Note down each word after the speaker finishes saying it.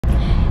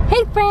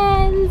Hey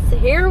friends,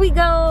 here we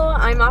go.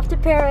 I'm off to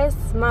Paris.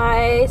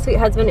 My sweet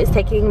husband is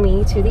taking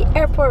me to the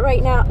airport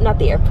right now. Not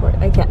the airport,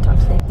 I can't talk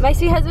today. My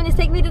sweet husband is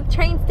taking me to the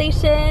train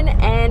station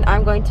and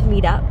I'm going to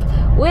meet up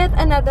with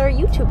another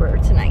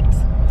YouTuber tonight.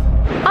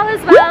 All is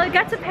well, I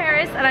got to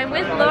Paris and I'm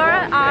with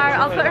Laura R.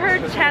 I'll put her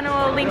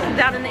channel link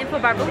down in the info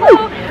bar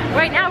below.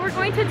 Right now we're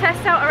going to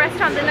test out a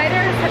restaurant the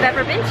nighters have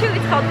ever been to.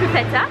 It's called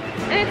Pupetta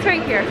and it's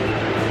right here.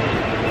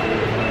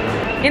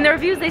 In the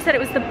reviews they said it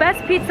was the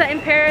best pizza in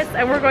Paris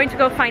and we're going to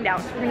go find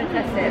out. We're gonna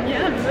test it.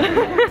 Yeah.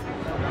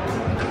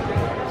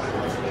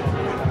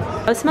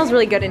 Oh, it smells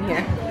really good in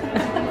here.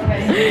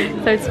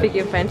 Start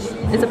speaking French.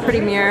 It's a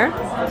pretty mirror.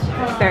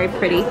 Very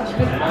pretty.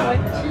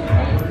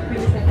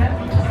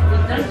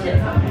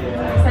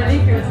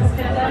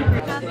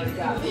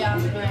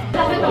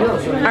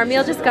 Our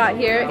meal just got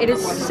here. It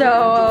is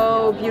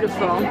so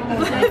beautiful.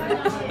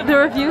 The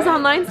reviews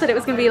online said it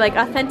was gonna be like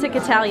authentic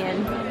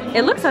Italian.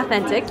 It looks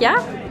authentic,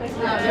 yeah?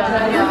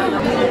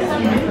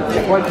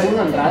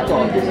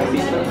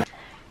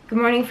 Good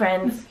morning,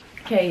 friends.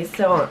 Okay,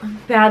 so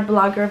bad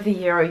blogger of the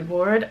year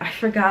award. I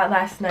forgot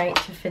last night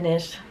to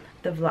finish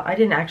the vlog. I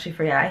didn't actually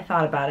forget. I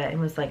thought about it and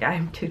was like,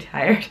 I'm too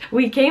tired.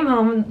 We came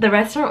home. The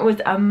restaurant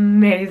was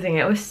amazing.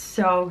 It was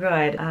so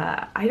good.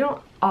 I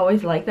don't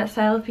always like that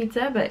style of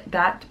pizza, but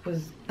that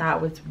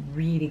was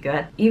really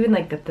good. Even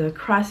like the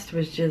crust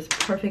was just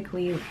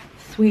perfectly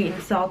sweet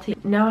and salty.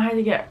 Now I had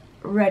to get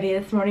ready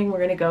this morning. We're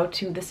gonna go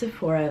to the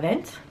Sephora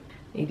event.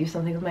 I need to do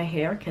something with my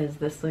hair because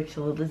this looks a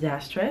little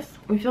disastrous.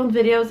 We filmed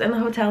videos in the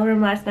hotel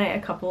room last night, a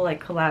couple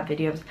like collab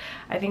videos.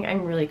 I think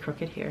I'm really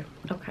crooked here.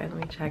 Okay, let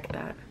me check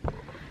that.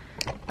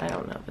 I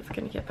don't know if it's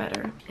gonna get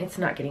better. It's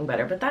not getting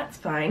better, but that's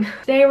fine.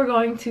 Today we're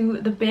going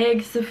to the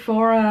big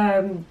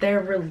Sephora,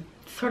 they're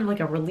sort of like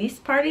a release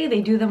party.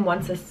 They do them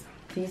once a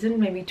season,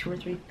 maybe 2 or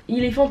 3.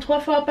 Ils les font 3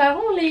 fois par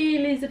an,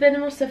 les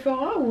événements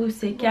Sephora, ou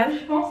c'est 4?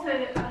 Je pense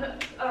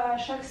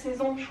chaque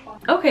saison, je crois.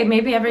 Okay,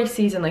 maybe every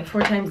season, like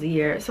 4 times a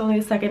year. It's only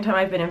the second time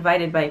I've been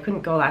invited, but I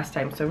couldn't go last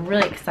time, so I'm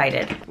really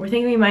excited. We're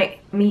thinking we might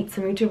meet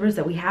some YouTubers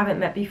that we haven't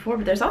met before,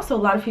 but there's also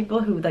a lot of people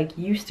who like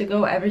used to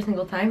go every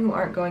single time who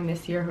aren't going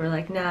this year, who are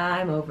like, nah,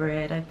 I'm over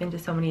it. I've been to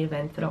so many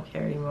events, I don't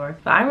care anymore.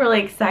 But I'm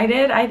really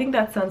excited. I think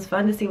that sounds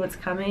fun to see what's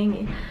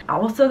coming.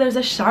 Also, there's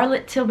a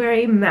Charlotte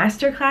Tilbury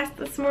masterclass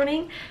this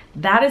morning.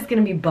 That is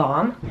gonna be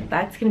bomb.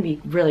 That's gonna be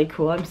really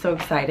cool. I'm so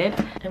excited.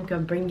 I'm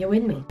gonna bring you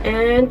with me.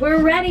 And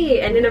we're ready,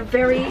 and in a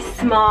very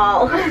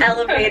small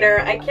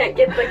elevator. I can't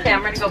get the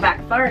camera to go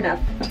back far enough.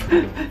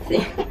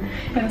 See,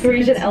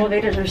 Parisian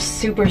elevators are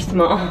super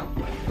small.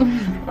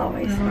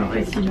 Always. All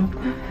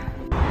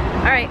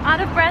right,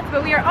 out of breath,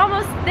 but we are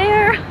almost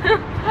there.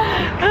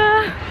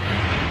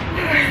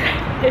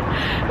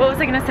 What was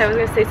I gonna say? I was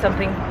gonna say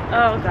something.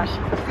 Oh gosh.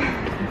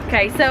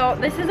 Okay, so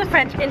this is a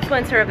French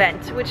influencer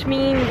event, which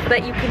means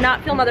that you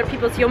cannot film other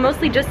people, so you'll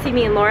mostly just see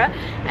me and Laura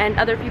and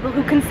other people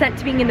who consent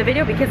to being in the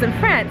video, because in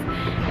France,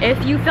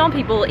 if you film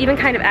people even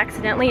kind of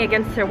accidentally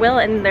against their will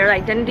and their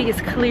identity is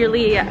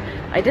clearly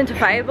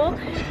identifiable,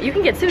 you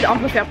can get sued. On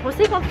peut faire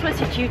procès contre toi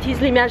si tu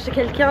utilises l'image de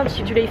quelqu'un,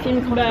 si tu les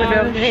filmes contre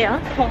leur gré.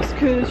 Je pense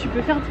que tu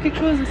peux faire quelque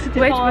chose si t'es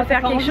pas, ouais, tu peux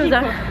faire quelque chose.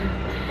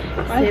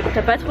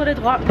 T'as pas trop le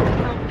droit.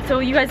 So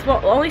you guys will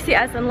only see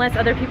us unless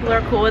other people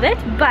are cool with it,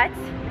 but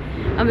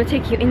I'm gonna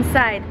take you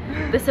inside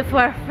the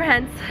Sephora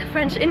French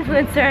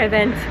influencer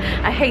event.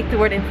 I hate the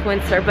word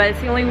influencer, but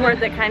it's the only word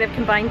that kind of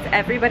combines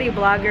everybody: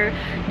 blogger,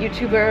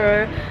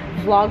 YouTuber,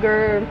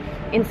 vlogger,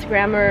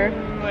 Instagrammer,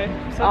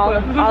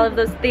 all of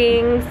those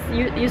things.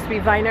 Used to be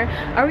Viner.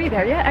 Are we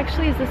there yet?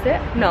 Actually, is this it?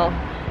 No.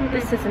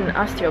 This is an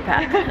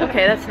osteopath.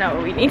 Okay, that's not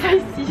what we need.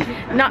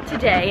 Not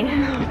today.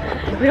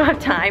 We don't have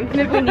time.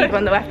 Maybe we need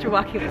one though after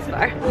walking this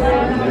far.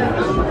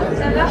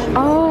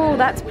 Oh,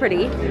 that's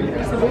pretty.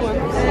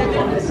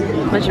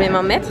 Moi, je vais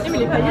m'en mettre.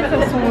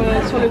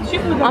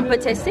 On peut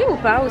tester ou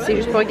pas? Ou c'est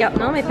juste pour regarder?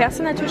 Non, mais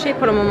personne n'a touché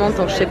pour le moment,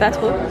 donc je sais pas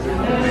trop.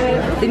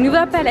 The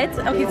nouvelle palette.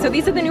 Okay, so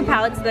these are the new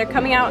palettes. They're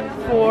coming out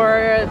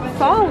for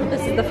fall.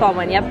 This is the fall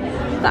one, yep.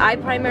 The eye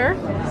primer.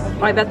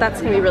 Oh, I bet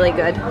that's gonna be really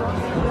good.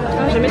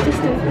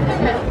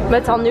 But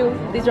it's all new.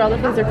 These are all the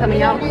things that are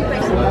coming out.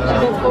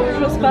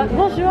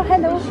 Bonjour,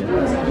 hello.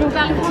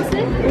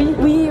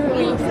 Oui,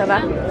 ça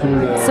va.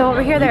 So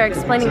over here they're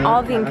explaining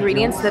all the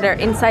ingredients that are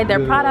inside their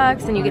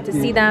products, and you get to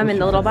see them in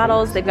the little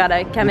bottles. They've got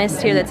a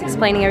chemist here that's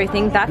explaining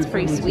everything. That's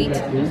pretty sweet.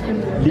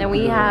 Then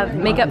we have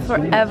Makeup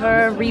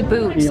Forever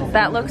Reboot.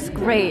 That looks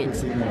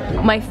great.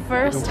 My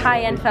first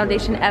high-end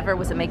foundation ever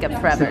was at Makeup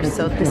Forever,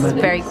 so this is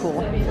very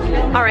cool.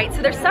 Alright,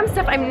 so there's some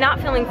stuff I'm not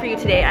filming for you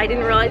today. I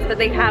didn't realize that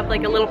they have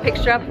like a little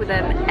picture up with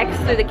an X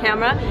through the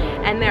camera,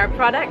 and there are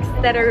products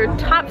that are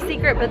top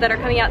secret but that are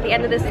coming out at the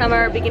end of this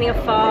summer, beginning of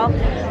fall.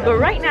 But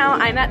right now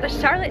I'm at the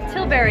Charlotte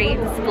Tilbury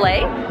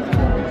display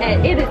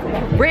and it is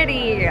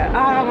pretty.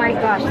 Oh my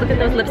gosh, look at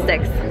those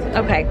lipsticks.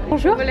 Okay.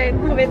 Bonjour. Vous voulez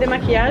trouver des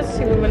maquillages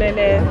si vous voulez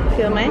les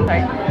filmer?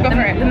 Sorry. Go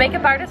for it. The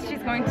makeup artist,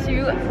 she's going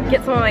to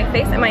get some on my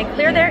face. Am I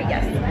clear there?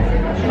 Yes.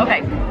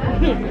 Okay.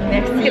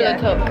 Next. Pillow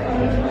talk.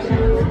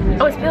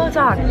 Oh, it's Pillow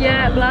Talk.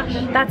 Yeah, blush.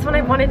 That's what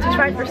I wanted to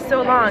try for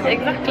so long.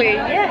 Exactly.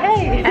 Yeah,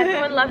 hey.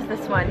 Everyone loves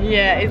this one.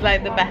 Yeah, it's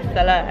like the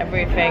bestseller,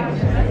 everything.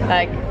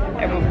 Like,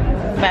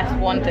 best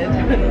wanted.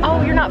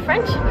 Oh, you're not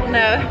French?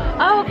 No.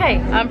 Oh, okay.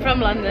 I'm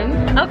from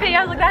London. Okay,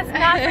 I was like, that's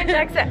not French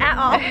accent at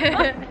all.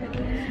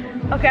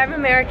 Okay, I'm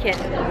American.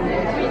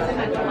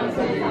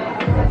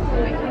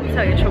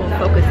 So you're trouble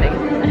focusing.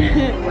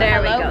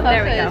 There we go,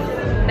 there we go.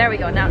 There we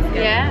go, now it's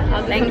good. Yeah,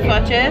 I'll do some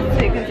swatches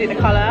so you can see the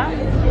color.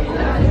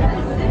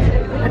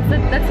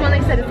 That's one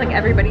they said it's like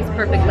everybody's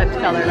perfect lip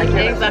color, like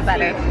yours is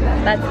better.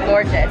 That's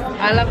gorgeous.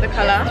 I love the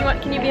color.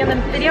 Can you be on the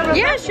video real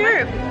Yeah, fast?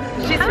 sure.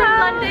 She's from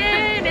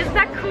London. Isn't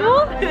that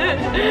cool?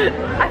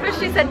 I first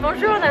she said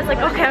bonjour and I was like,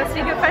 okay, I was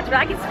speaking French, but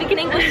I can speak in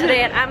English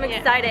today and I'm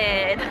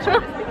excited.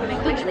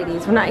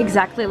 Ladies, we're not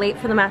exactly late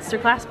for the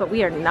masterclass, but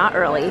we are not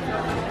early.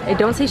 I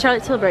don't see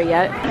Charlotte Tilbury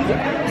yet.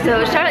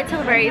 So Charlotte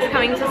Tilbury is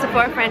coming to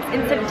Sephora France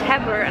in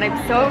September and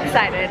I'm so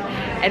excited.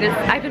 And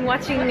I've been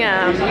watching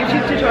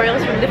YouTube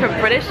tutorials from different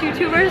British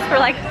YouTubers for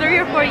like 3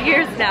 or 4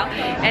 years now,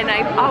 and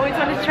I've always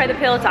wanted to try the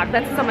Pillow Talk.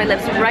 That's what's on my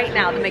lips right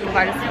now. The makeup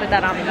artist put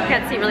that on me. You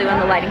can't see really well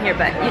in the lighting here,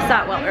 but you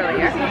saw it well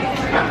earlier.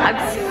 I'm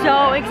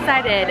so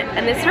excited,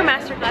 and this is her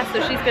masterclass, so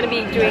she's going to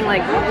be doing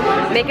like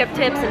makeup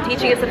tips and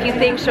teaching us a few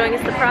things, showing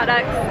us the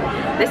products.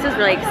 This is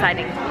really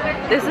exciting.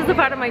 This is the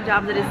part of my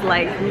job that is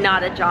like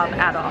not a job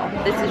at all.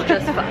 This is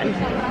just fun.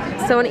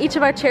 So in each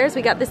of our chairs,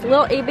 we got this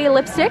little AB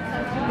lipstick.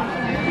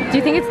 Do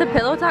you think it's the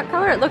Pillow Talk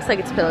color? It looks like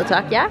it's Pillow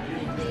Talk, yeah?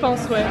 Je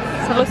pense, ouais.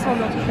 Ça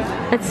ressemble en tout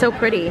cas. It's so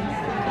pretty.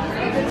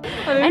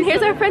 And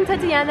here's our friend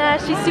Tatiana.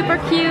 She's super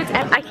cute.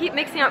 And I keep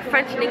mixing up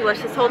French and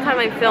English this whole time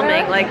I'm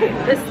filming. Like,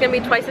 this is gonna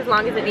be twice as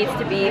long as it needs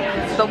to be.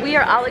 But we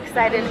are all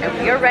excited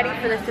and we are ready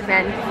for this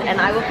event.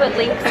 And I will put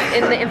links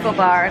in the info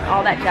bar and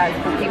all that jazz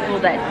for people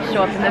that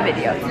show up in the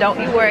video. So don't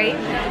you worry.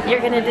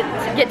 You're gonna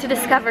get to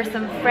discover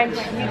some French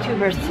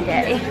YouTubers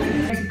today.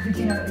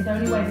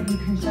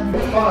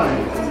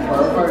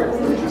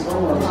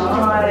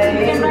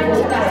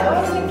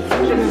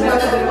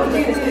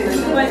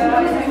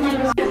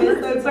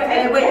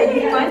 Wait, are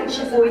you French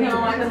or no?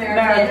 I'm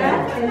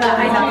American.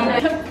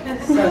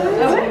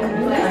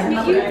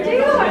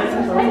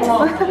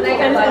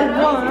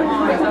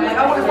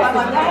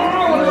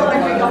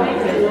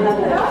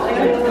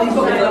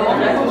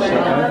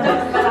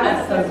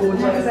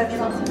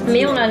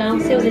 Mais on l'a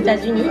lancé aux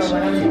États-Unis.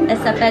 Elle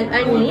s'appelle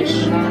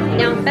Unleash.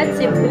 Et en fait,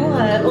 c'est pour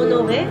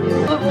honorer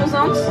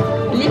rebonzante,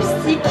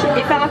 lipstick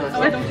et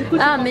parapluie.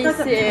 Ah, mais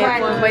c'est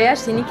pour un voyage,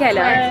 c'est nickel.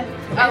 Hein?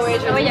 Ah ouais,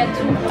 il y a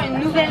tout. Une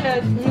nouvelle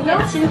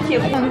team qui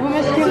est un nouveau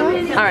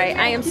mascara. Alright,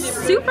 I am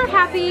super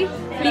happy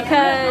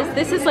because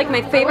this is like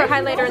my favorite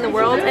highlighter in the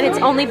world and it's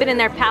only been in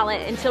their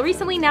palette until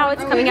recently. Now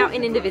it's coming out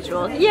in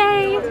individual.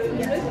 Yay!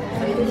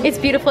 It's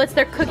beautiful. It's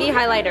their cookie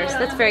highlighters.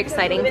 That's very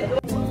exciting.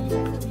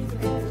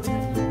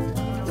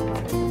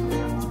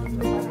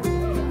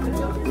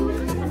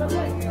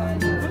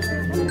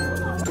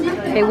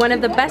 Okay, one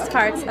of the best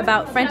parts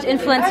about French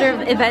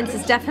influencer events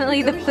is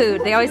definitely the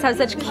food. They always have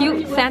such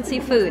cute, fancy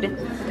food.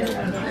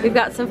 We've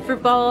got some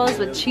fruit balls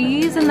with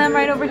cheese in them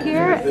right over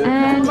here.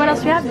 And what else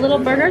do we have? Little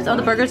burgers? Oh,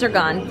 the burgers are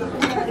gone.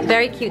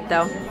 Very cute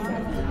though.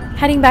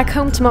 Heading back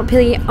home to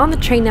Montpellier on the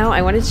train now.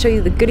 I wanted to show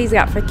you the goodies I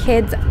got for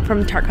kids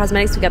from Tarte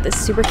Cosmetics. We got this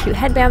super cute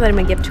headband that I'm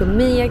gonna give to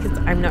Amelia because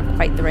I'm not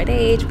quite the right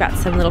age. We got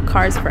some little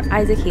cards for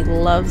Isaac. He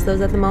loves those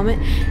at the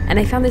moment. And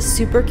I found this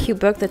super cute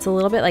book that's a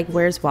little bit like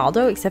Where's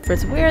Waldo, except for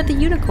it's Where Are the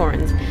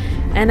Unicorns?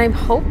 And I'm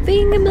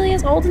hoping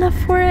Amelia's old enough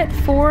for it.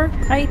 4,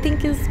 I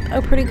think, is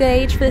a pretty good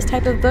age for this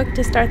type of book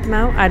to start them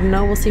out. I don't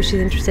know, we'll see if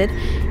she's interested.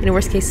 In a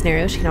worst case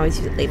scenario, she can always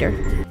use it later.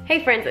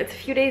 Hey friends, it's a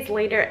few days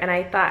later and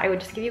I thought I would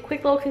just give you a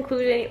quick little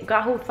conclusion.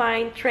 Got home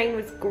fine, train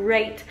was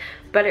great,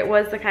 but it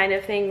was the kind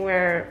of thing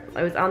where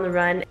I was on the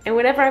run. And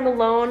whenever I'm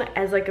alone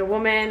as like a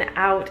woman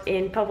out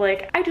in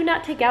public, I do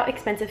not take out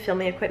expensive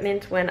filming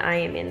equipment when I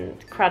am in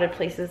crowded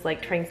places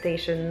like train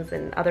stations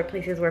and other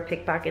places where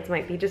pickpockets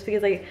might be, just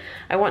because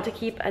I want to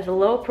keep as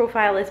low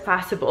profile as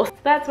possible. So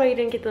that's why you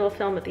didn't get the little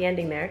film at the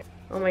ending there.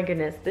 Oh my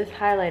goodness, this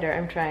highlighter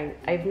I'm trying.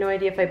 I have no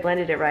idea if I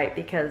blended it right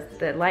because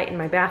the light in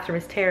my bathroom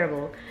is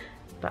terrible.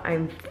 But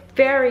I'm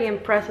very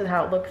impressed with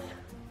how it looks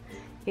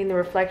in the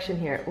reflection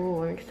here.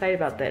 Ooh, I'm excited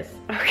about this.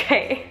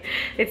 Okay,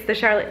 it's the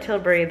Charlotte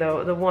Tilbury,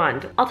 the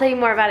wand. I'll tell you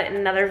more about it in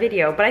another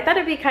video, but I thought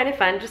it'd be kind of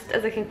fun, just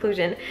as a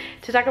conclusion,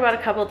 to talk about a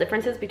couple of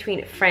differences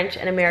between French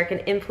and American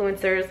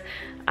influencers.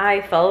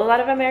 I follow a lot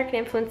of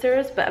American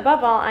influencers, but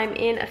above all, I'm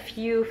in a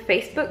few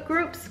Facebook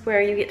groups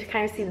where you get to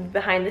kind of see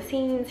behind the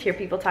scenes, hear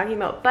people talking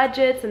about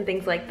budgets and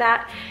things like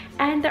that.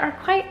 And there are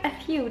quite a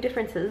few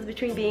differences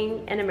between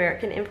being an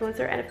American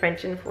influencer and a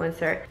French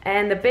influencer.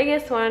 And the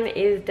biggest one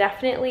is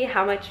definitely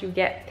how much you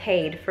get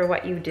paid for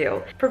what you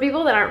do. For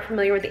people that aren't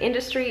familiar with the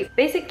industry,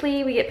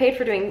 basically we get paid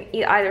for doing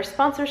either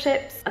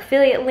sponsorships,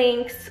 affiliate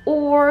links,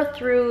 or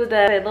through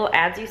the little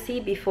ads you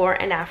see before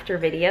and after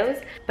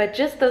videos. But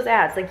just those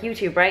ads, like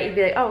YouTube, right? You'd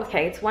be like, oh,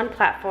 okay, it's one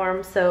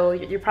platform, so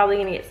you're probably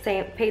gonna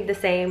get paid the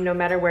same no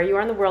matter where you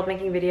are in the world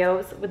making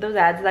videos with those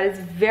ads. That is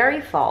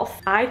very false.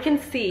 I can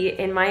see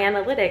in my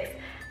analytics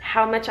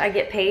how much I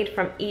get paid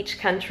from each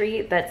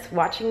country that's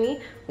watching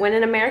me. When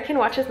an American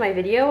watches my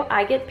video,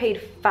 I get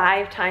paid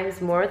 5 times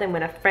more than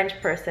when a French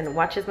person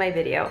watches my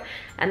video.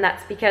 And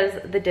that's because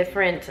the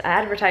different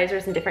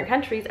advertisers in different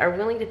countries are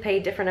willing to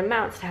pay different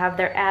amounts to have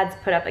their ads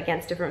put up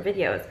against different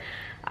videos.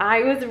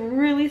 I was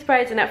really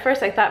surprised, and at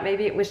first I thought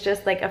maybe it was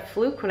just like a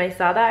fluke when I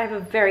saw that. I have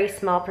a very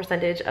small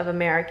percentage of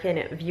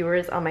American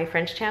viewers on my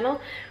French channel,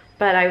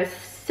 but I was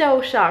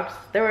so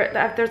shocked.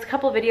 There's a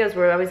couple of videos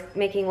where I was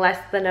making less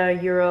than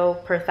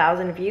 €1 per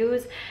 1,000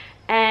 views,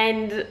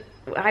 and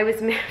I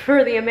was,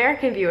 for the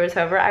American viewers,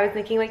 however, I was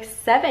making like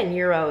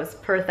 €7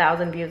 per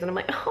 1,000 views, and I'm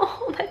like,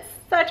 oh, that's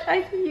such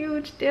a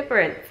huge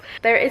difference.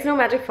 There is no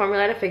magic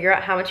formula to figure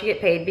out how much you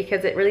get paid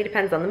because it really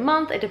depends on the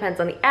month, it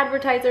depends on the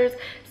advertisers.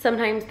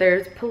 Sometimes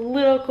there's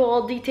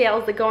political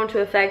details that go into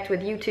effect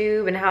with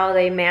YouTube and how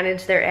they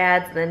manage their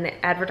ads, and then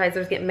the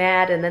advertisers get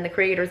mad, and then the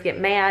creators get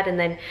mad, and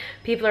then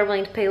people are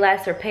willing to pay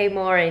less or pay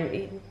more,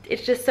 and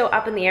it's just so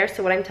up in the air.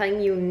 So what I'm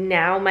telling you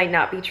now might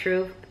not be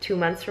true 2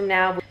 months from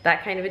now.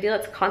 That kind of a deal,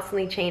 it's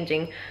constantly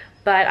changing.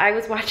 But I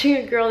was watching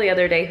a girl the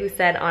other day who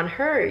said on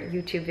her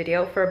YouTube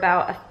video for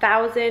about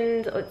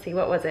 1,000, let's see,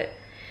 what was it?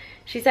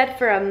 She said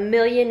for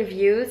 1,000,000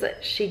 views,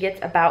 she gets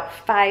about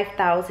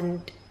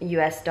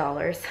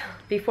 $5,000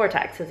 before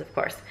taxes, of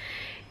course.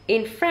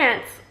 In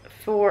France,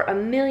 for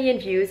 1,000,000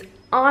 views,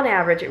 on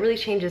average, it really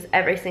changes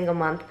every single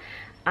month,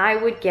 I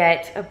would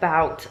get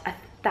about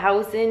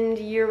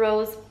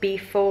 €1,000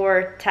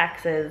 before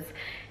taxes.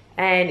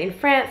 And in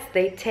France,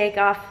 they take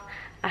off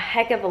a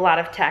heck of a lot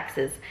of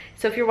taxes.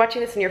 So if you're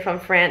watching this and you're from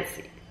France,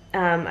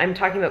 I'm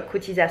talking about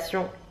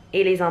cotisation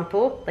et les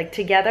impôts, like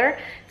together.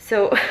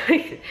 So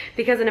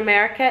because in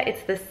America,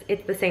 it's the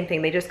same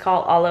thing. They just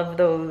call all of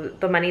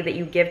the money that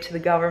you give to the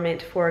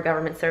government for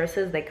government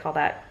services, they call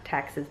that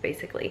taxes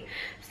basically.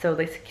 So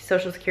the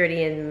Social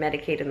Security and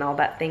Medicaid and all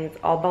that things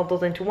all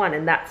bundled into one,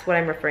 and that's what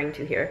I'm referring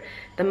to here.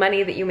 The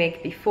money that you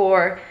make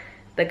before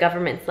the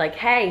government's like,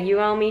 hey, you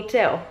owe me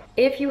too.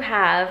 If you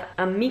have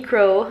a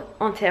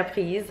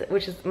micro-entreprise,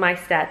 which is my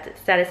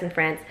status in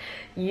France,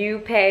 you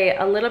pay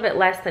a little bit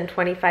less than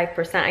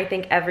 25%, I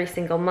think, every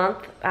single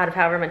month out of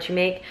however much you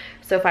make.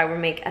 So if I were to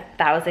make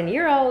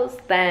 €1,000,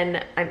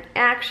 then I'm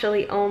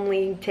actually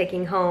only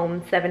taking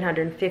home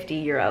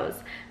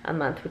 €750 a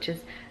month, which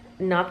is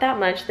not that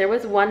much. There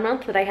was one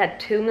month that I had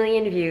 2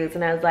 million views,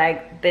 and I was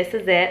like, this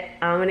is it.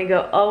 I'm gonna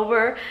go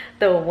over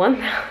the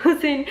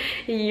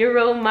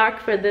 €1,000 mark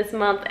for this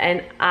month,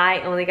 and I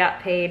only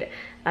got paid,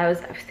 I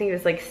think it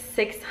was like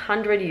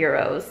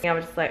 €600. I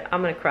was just like,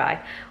 I'm gonna cry.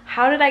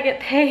 How did I get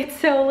paid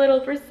so little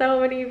for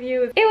so many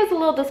views? It was a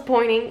little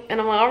disappointing,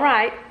 and I'm like, all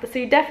right. So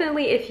you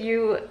definitely, if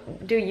you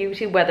do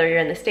YouTube, whether you're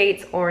in the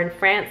States or in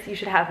France, you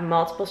should have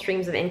multiple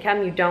streams of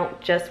income. You don't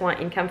just want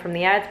income from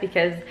the ads,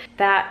 because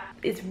that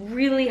is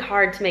really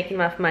hard to make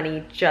enough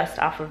money just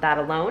off of that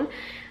alone.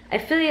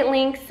 Affiliate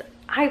links,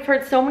 I've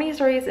heard so many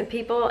stories of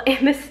people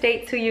in the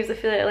States who use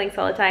affiliate links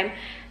all the time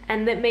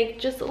and that make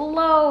just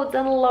loads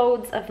and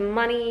loads of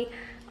money.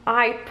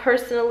 I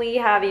personally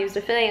have used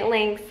affiliate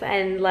links,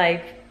 and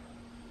like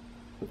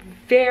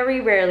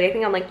very rarely, I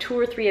think on like 2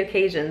 or 3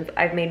 occasions,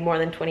 I've made more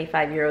than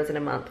 €25 in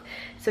a month.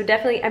 So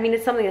definitely, I mean,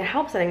 it's something that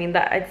helps, and I mean,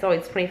 that it's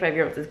always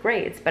 €25 is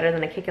great. It's better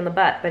than a kick in the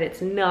butt, but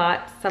it's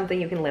not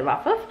something you can live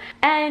off of.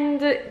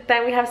 And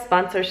then we have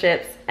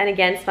sponsorships, and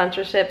again,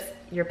 sponsorships,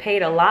 you're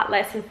paid a lot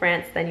less in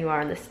France than you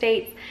are in the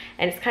States,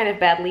 and it's kind of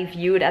badly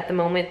viewed at the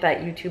moment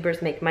that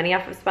YouTubers make money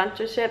off of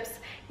sponsorships.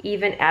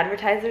 Even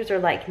advertisers are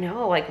like,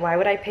 no, like, why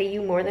would I pay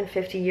you more than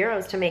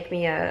 €50 to make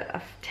me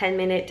a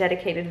 10-minute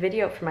dedicated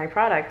video for my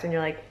product? And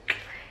you're like,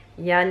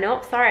 yeah,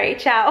 no, sorry,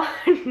 ciao,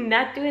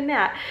 not doing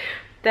that.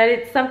 That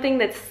it's something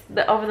that's,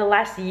 over the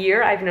last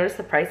year, I've noticed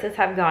the prices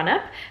have gone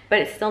up, but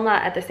it's still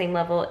not at the same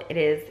level it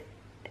is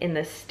in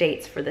the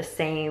States for the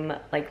same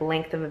like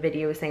length of a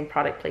video, same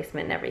product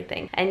placement and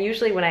everything. And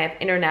usually when I have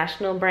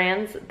international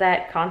brands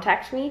that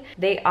contact me,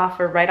 they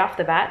offer right off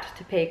the bat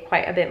to pay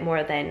quite a bit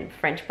more than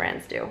French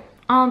brands do.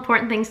 All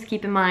important things to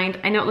keep in mind.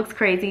 I know it looks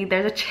crazy.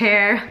 There's a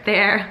chair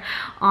there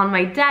on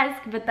my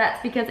desk, but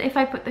that's because if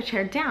I put the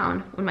chair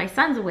down, when my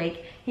son's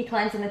awake, he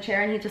climbs in the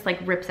chair and he just like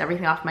rips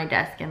everything off my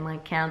desk, and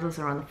like candles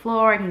are on the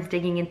floor, and he's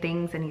digging in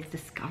things and he's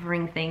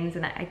discovering things,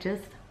 and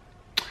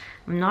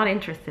I'm not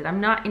interested. I'm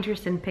not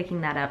interested in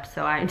picking that up,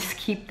 so I just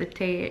keep the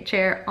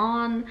chair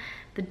on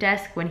the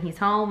desk when he's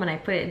home, and I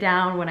put it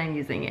down when I'm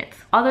using it.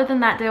 Other than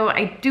that though,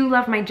 I do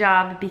love my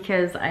job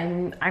because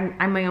I'm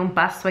my own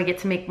boss, so I get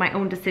to make my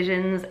own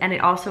decisions, and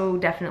it also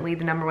definitely,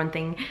 the number one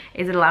thing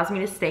is it allows me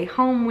to stay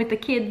home with the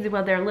kids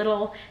while they're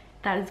little.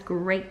 That is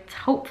great.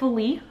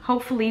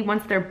 Hopefully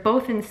once they're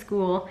both in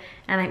school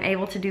and I'm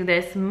able to do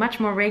this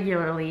much more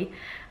regularly,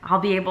 I'll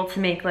be able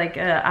to make like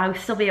I'll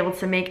still be able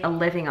to make a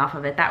living off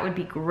of it. That would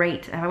be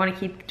great. I want to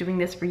keep doing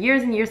this for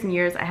years and years and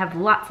years. I have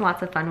lots and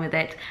lots of fun with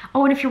it.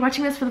 Oh, and if you're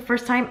watching this for the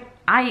first time,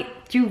 I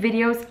do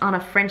videos on a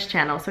French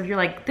channel. So if you're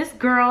like, this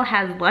girl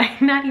has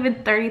like not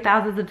even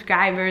 30,000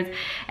 subscribers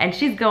and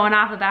she's going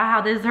off about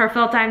how this is her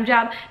full-time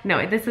job.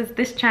 No,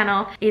 this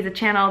channel is a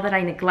channel that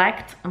I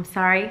neglect. I'm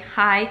sorry.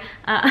 Hi.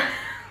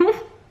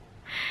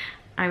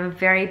 I'm a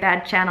very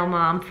bad channel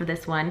mom for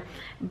this one,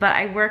 but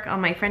I work on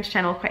my French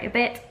channel quite a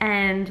bit,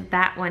 and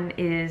that one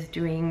is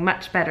doing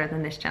much better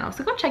than this channel.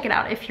 So go check it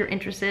out if you're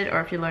interested, or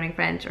if you're learning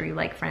French, or you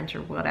like French,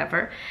 or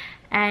whatever.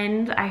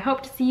 And I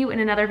hope to see you in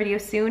another video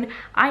soon.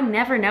 I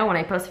never know when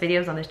I post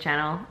videos on this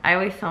channel. I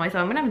always tell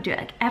myself I'm gonna do it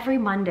like every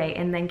Monday,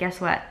 and then guess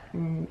what?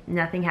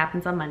 Nothing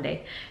happens on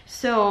Monday.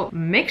 So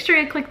make sure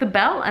you click the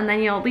bell, and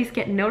then you'll at least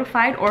get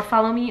notified, or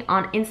follow me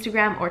on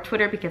Instagram or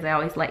Twitter, because I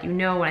always let you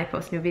know when I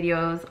post new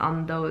videos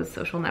on those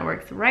social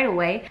networks right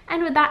away.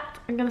 And with that,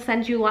 I'm gonna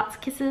send you lots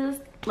of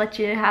kisses, let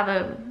you have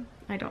a,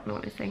 I don't know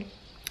what to say.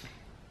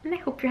 And I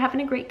hope you're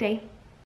having a great day.